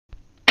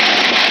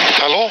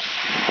Hello,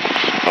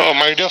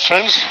 my dear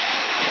friends.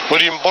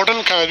 Very important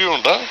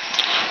കാര്യമുണ്ട്.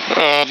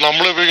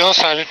 നമ്മൾ ഉപയോഗിക്കുന്ന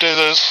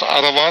സാനിറ്റൈസേഴ്സ്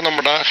അഥവാ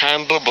നമ്മുടെ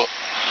ഹാൻഡ് റബ്ബ്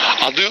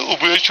അത്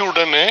ഉപയോഗിച്ച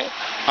ഉടനെ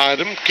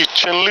ആരും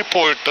കിച്ചണിൽ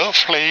പോയിട്ട്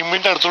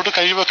ഫ്ലെയിമിൻ്റെ അടുത്തോട്ട്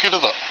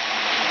കൈവെക്കരുത്.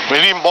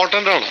 വെരി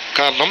ഇമ്പോർട്ടൻ്റ് ആണ്.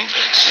 കാരണം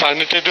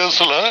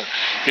സാനിറ്റൈസേഴ്സിൽ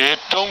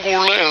ഏറ്റവും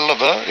കൂടുതൽ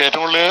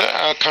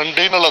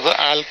കണ്ടെയ്ൻ ഉള്ളത്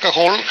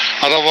ആൽക്കഹോൾ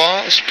അഥവാ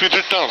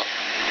സ്പിരിറ്റാണ്.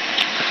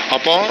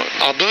 അപ്പോൾ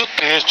അത്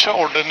തേച്ച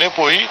ഉടനെ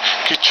പോയി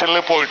കിച്ചണിൽ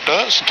പോയിട്ട്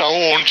സ്റ്റൗ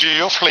ഓൺ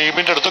ചെയ്യുകയോ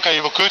ഫ്ലെയിമിൻ്റെ അടുത്ത്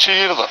കൈവെക്കുകയോ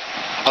ചെയ്യരുത്.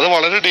 അത്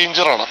വളരെ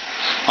ഡേഞ്ചറാണ്.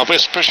 അപ്പോൾ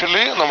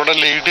എസ്പെഷ്യലി നമ്മുടെ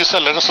ലേഡീസ്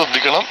എല്ലാവരും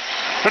ശ്രദ്ധിക്കണം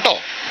കേട്ടോ.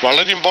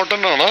 വളരെ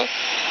ഇമ്പോർട്ടൻ്റ് ആണ്.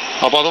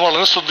 അപ്പോൾ അത്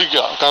വളരെ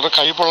ശ്രദ്ധിക്കുക. കാരണം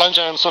കൈ പൊള്ളാൻ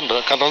ചാൻസ് ഉണ്ട്.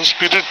 കാരണം അത്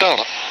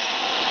സ്പിരിറ്റാണ്.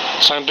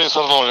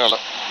 സാനിറ്റൈസർ എന്ന് പറഞ്ഞാൽ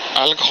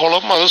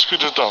ആൽക്കഹോളും അത്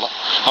സ്പിരിറ്റാണ്.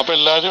 അപ്പോൾ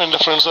എല്ലാവരും എൻ്റെ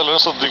ഫ്രണ്ട്സ്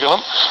എല്ലാവരും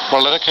ശ്രദ്ധിക്കണം.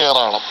 വളരെ കെയർ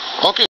ആണ്.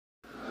 ഓക്കെ.